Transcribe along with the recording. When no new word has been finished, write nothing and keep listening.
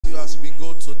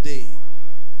today,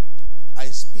 I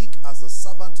speak as a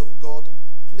servant of God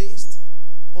placed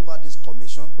over this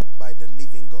commission by the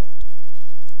living God.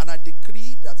 And I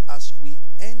decree that as we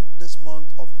end this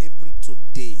month of April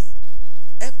today,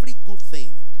 every good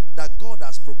thing that God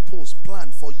has proposed,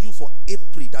 planned for you for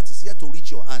April that is yet to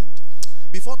reach your hand,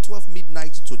 before 12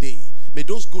 midnight today, may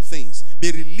those good things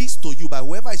be released to you by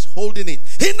whoever is holding it.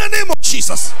 In the name of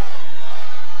Jesus.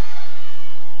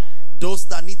 Those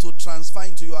that need to transfer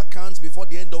into your accounts before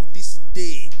the end of this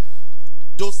day.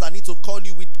 Those that need to call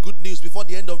you with good news before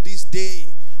the end of this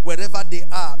day. Wherever they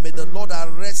are, may the Lord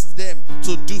arrest them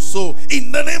to do so.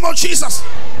 In the name of Jesus.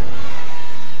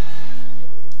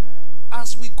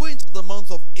 As we go into the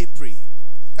month of April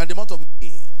and the month of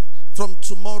May, from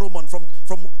tomorrow month, from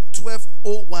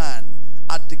 12:01,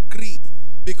 I decree,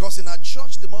 because in our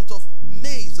church the month of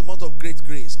May is the month of great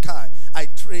grace. Kai, I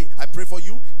pray for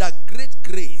you that great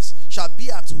grace shall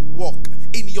be at work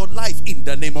in your life in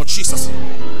the name of Jesus.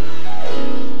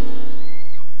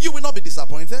 You will not be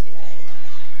disappointed.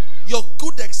 Your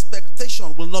good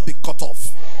expectation will not be cut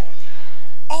off.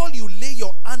 All you lay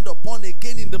your hand upon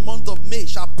again in the month of May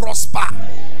shall prosper.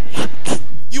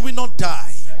 You will not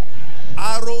die.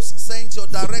 Arrows sent your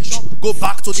direction, go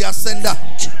back to their sender.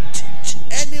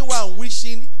 Anyone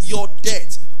wishing your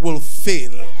death will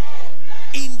fail.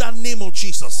 In the name of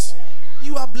Jesus.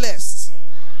 You are blessed.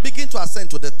 Begin to ascend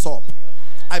to the top.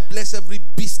 I bless every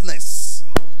business.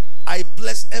 I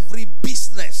bless every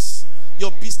business.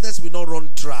 Your business will not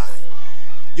run dry.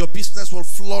 Your business will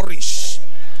flourish.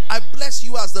 I bless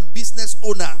you as the business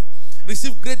owner.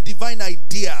 Receive great divine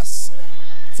ideas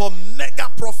for mega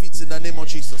profits in the name of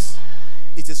Jesus.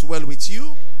 It is well with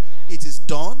you. It is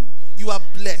done. You are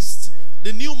blessed.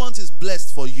 The new month is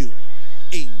blessed for you.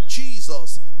 In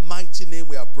Jesus' mighty name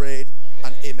we are prayed,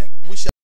 and amen. We shall